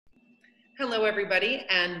Hello, everybody,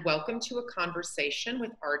 and welcome to a conversation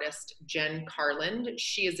with artist Jenn Carland.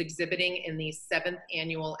 She is exhibiting in the 7th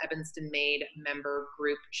annual Evanston Made member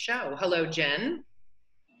group show. Hello, Jenn.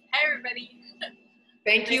 Hi, everybody.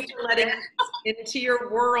 Thank you for letting us into your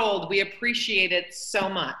world. We appreciate it so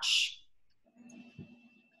much.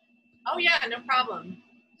 Oh, yeah, no problem.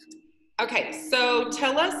 Okay, so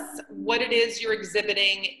tell us what it is you're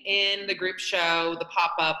exhibiting in the group show, the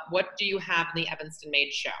pop-up. What do you have in the Evanston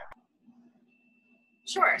Made show?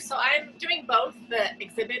 Sure. So I'm doing both the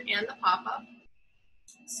exhibit and the pop-up.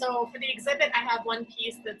 So for the exhibit, I have one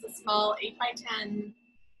piece that's a small 8x10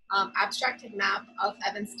 abstracted map of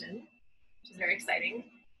Evanston, which is very exciting.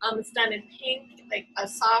 It's done in pink, like a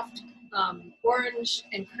soft orange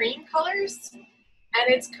and cream colors, and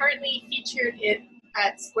it's currently featured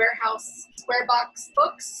at Squarebox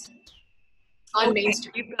Books on Main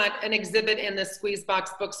Street. You've got an exhibit in the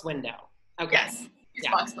Squeezebox Books window. Okay. Yes,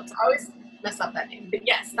 Squeezebox Books. I always mess up that name, but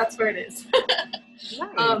yes, that's where it is.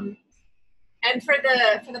 Nice. And for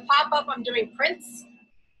the pop-up, I'm doing prints.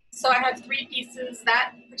 So I have 3 pieces.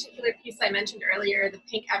 That particular piece I mentioned earlier, the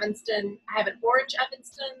pink Evanston, I have an orange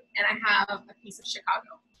Evanston, and I have a piece of Chicago.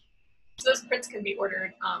 So those prints can be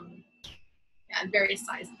ordered in various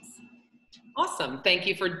sizes. Awesome. Thank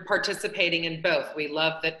you for participating in both. We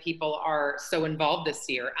love that people are so involved this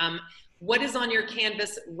year. What is on your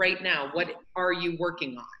canvas right now? What are you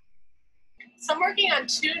working on? So I'm working on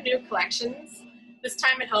 2 new collections. This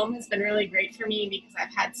time at home has been really great for me because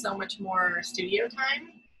I've had so much more studio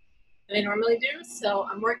time than I normally do. So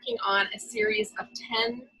I'm working on a series of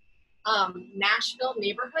 10 Nashville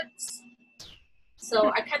neighborhoods.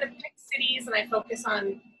 So I kind of pick cities and I focus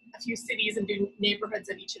on a few cities and do neighborhoods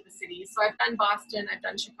of each of the cities. So I've done Boston, I've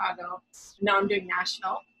done Chicago, and now I'm doing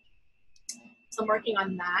Nashville. So I'm working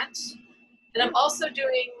on that. And I'm also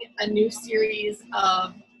doing a new series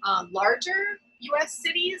of larger US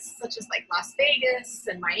cities, such as like Las Vegas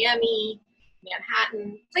and Miami,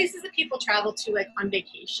 Manhattan, places that people travel to like on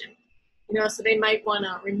vacation. You know, so they might want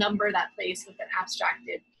to remember that place with an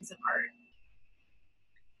abstracted piece of art.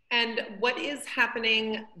 And what is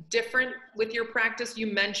happening different with your practice? You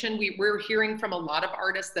mentioned we're hearing from a lot of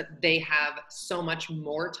artists that they have so much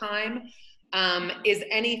more time. Is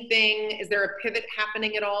there a pivot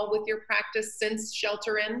happening at all with your practice since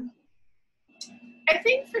shelter in? I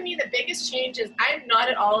think for me, the biggest change is I'm not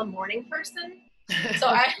at all a morning person. So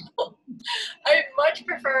I much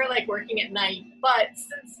prefer like working at night, but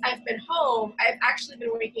since I've been home, I've actually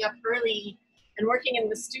been waking up early and working in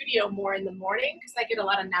the studio more in the morning because I get a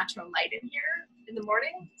lot of natural light in here in the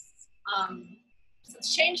morning. So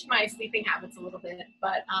it's changed my sleeping habits a little bit,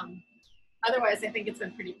 but otherwise I think it's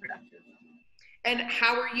been pretty productive. And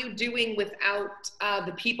how are you doing without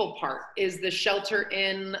the people part? Is the shelter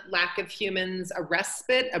in lack of humans a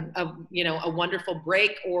respite, a wonderful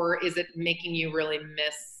break, or is it making you really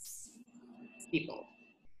miss people?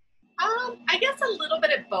 I guess a little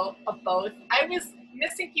bit of both. I was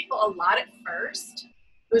missing people a lot at first.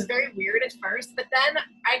 It was very weird at first, but then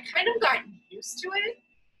I kind of got used to it.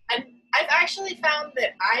 And I've actually found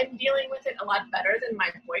that I'm dealing with it a lot better than my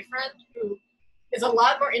boyfriend, who is a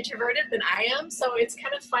lot more introverted than I am. So it's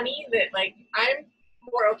kind of funny that like I'm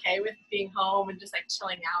more okay with being home and just like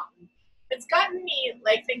chilling out. And it's gotten me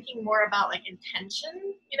like thinking more about like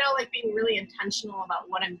intention, like being really intentional about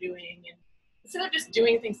what I'm doing, and instead of just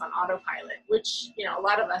doing things on autopilot, which a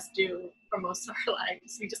lot of us do for most of our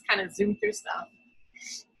lives. We just kind of zoom through stuff.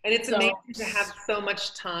 And it's amazing to have so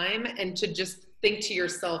much time and to just think to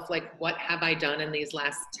yourself, like, what have I done in these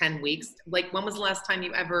last 10 weeks? Like, when was the last time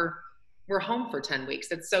you ever were home for 10 weeks?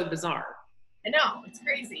 It's so bizarre. I know, it's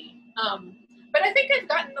crazy. But I think I've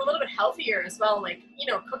gotten a little bit healthier as well, like,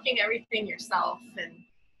 cooking everything yourself and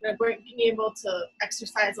being able to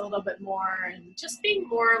exercise a little bit more and just being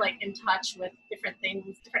more like in touch with different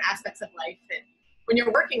things, different aspects of life that when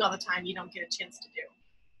you're working all the time, you don't get a chance to do.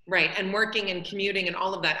 Right, and working and commuting and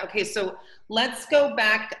all of that. Okay, so let's go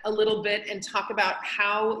back a little bit and talk about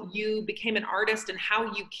how you became an artist and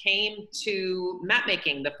how you came to map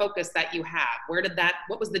making, the focus that you have.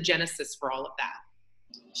 What was the genesis for all of that?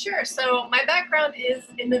 Sure, so my background is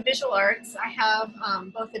in the visual arts. I have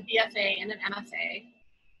both a BFA and an MFA.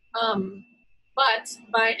 But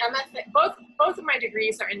my MFA, both of my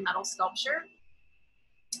degrees are in metal sculpture.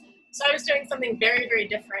 So I was doing something very, very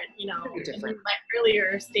different, in my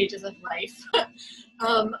earlier stages of life.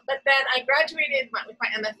 But then I graduated with my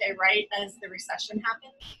MFA right as the recession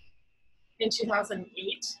happened in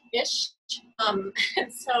 2008-ish.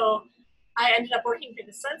 And so I ended up working for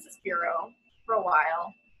the Census Bureau for a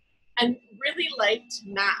while and really liked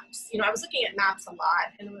maps. I was looking at maps a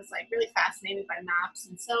lot and was like really fascinated by maps.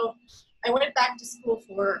 And so I went back to school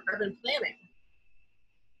for urban planning.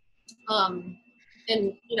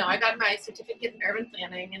 And, you know, I got my certificate in urban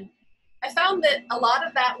planning, and I found that a lot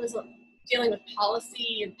of that was dealing with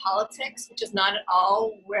policy and politics, which is not at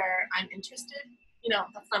all where I'm interested. You know,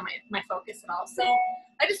 that's not my focus at all. So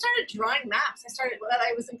I just started drawing maps. When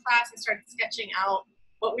I was in class, I started sketching out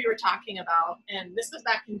what we were talking about. And this was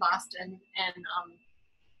back in Boston. And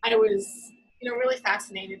I was, you know, really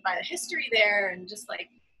fascinated by the history there and just like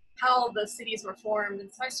how the cities were formed.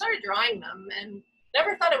 And so I started drawing them and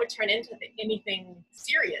never thought it would turn into anything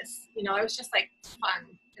serious. You know, it was just like fun.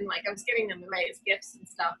 And like I was giving them away as gifts and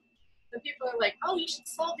stuff. And people are like, oh, you should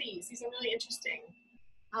sell these. These are really interesting.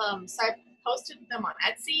 So I posted them on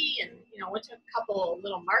Etsy and, you know, went to a couple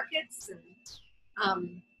little markets,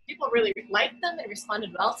 and people really liked them and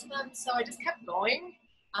responded well to them. So I just kept going.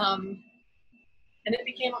 And it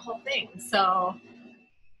became a whole thing. So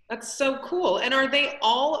that's so cool. And are they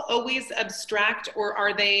all always abstract, or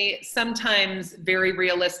are they sometimes very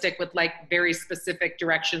realistic with like very specific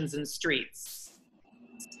directions and streets?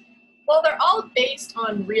 well, they're all based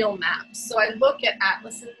on real maps. So I look at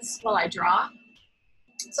atlases while I draw.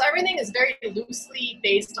 So everything is very loosely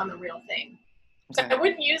based on the real thing. So I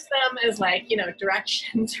wouldn't use them as like, you know,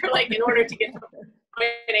 directions or like in order to get to point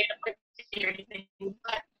A to point B or anything,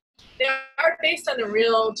 but they are based on the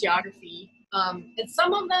real geography. And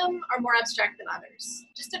some of them are more abstract than others.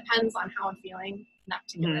 Just depends on how I'm feeling in that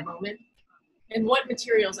particular moment and what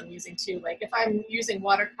materials I'm using too. Like if I'm using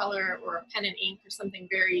watercolor or a pen and ink or something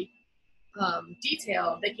very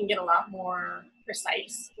detailed, they can get a lot more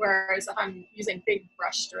precise. Whereas if I'm using big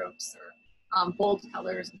brush strokes or bold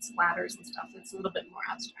colors and splatters and stuff, it's a little bit more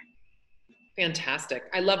abstract. Fantastic.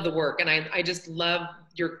 I love the work, and I just love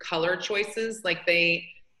your color choices. Like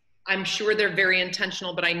I'm sure they're very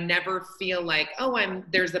intentional, but I never feel like, oh,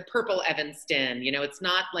 there's a purple Evanston. You know, it's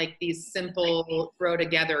not like these simple throw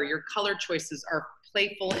together. Your color choices are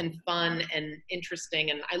playful and fun and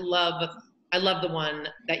interesting, and I love the one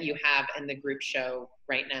that you have in the group show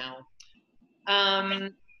right now.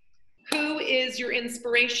 Who is your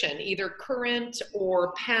inspiration, either current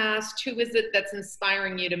or past? Who is it that's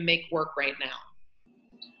inspiring you to make work right now?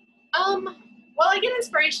 Well, I get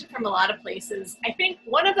inspiration from a lot of places. I think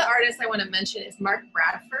one of the artists I want to mention is Mark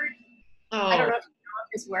Bradford. Oh. I don't know if you know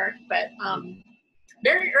his work, but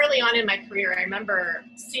very early on in my career, I remember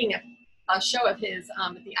seeing a show of his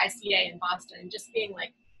at the ICA in Boston and just being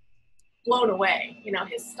like blown away. You know,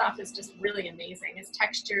 his stuff is just really amazing. His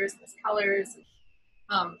textures, his colors.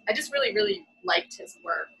 I just really, really liked his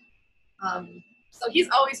work. So he's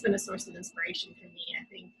always been a source of inspiration for me, I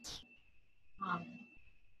think,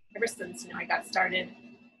 ever since, you know, I got started.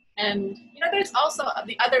 And, you know, there's also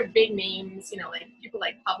the other big names, you know, like people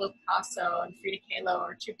like Pablo Picasso and Frida Kahlo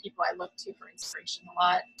are two people I look to for inspiration a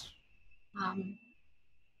lot.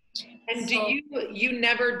 And do you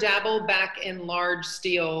never dabble back in large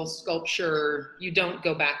steel sculpture? You don't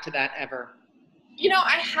go back to that ever? You know,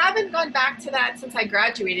 I haven't gone back to that since I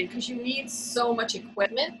graduated because you need so much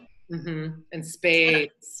equipment. And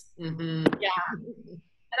space. Yeah.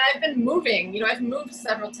 And I've been moving, you know, I've moved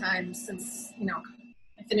several times since, you know,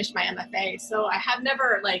 I finished my MFA. So I have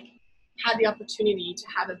never like had the opportunity to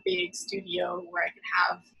have a big studio where I could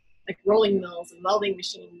have like rolling mills and welding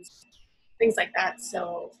machines, things like that.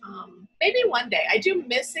 So maybe one day. I do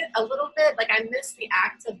miss it a little bit. Like I miss the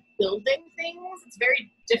act of building things. It's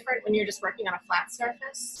very different when you're just working on a flat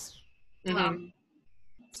surface.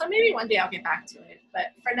 So maybe one day I'll get back to it.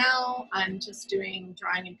 But for now, I'm just doing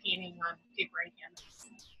drawing and painting on paper and canvas.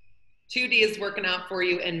 2D is working out for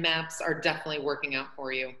you, and maps are definitely working out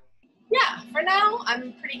for you. Yeah, for now,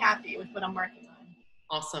 I'm pretty happy with what I'm working on.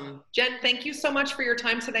 Awesome. Jen, thank you so much for your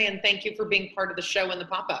time today, and thank you for being part of the show and the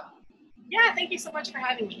pop-up. Yeah, thank you so much for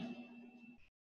having me.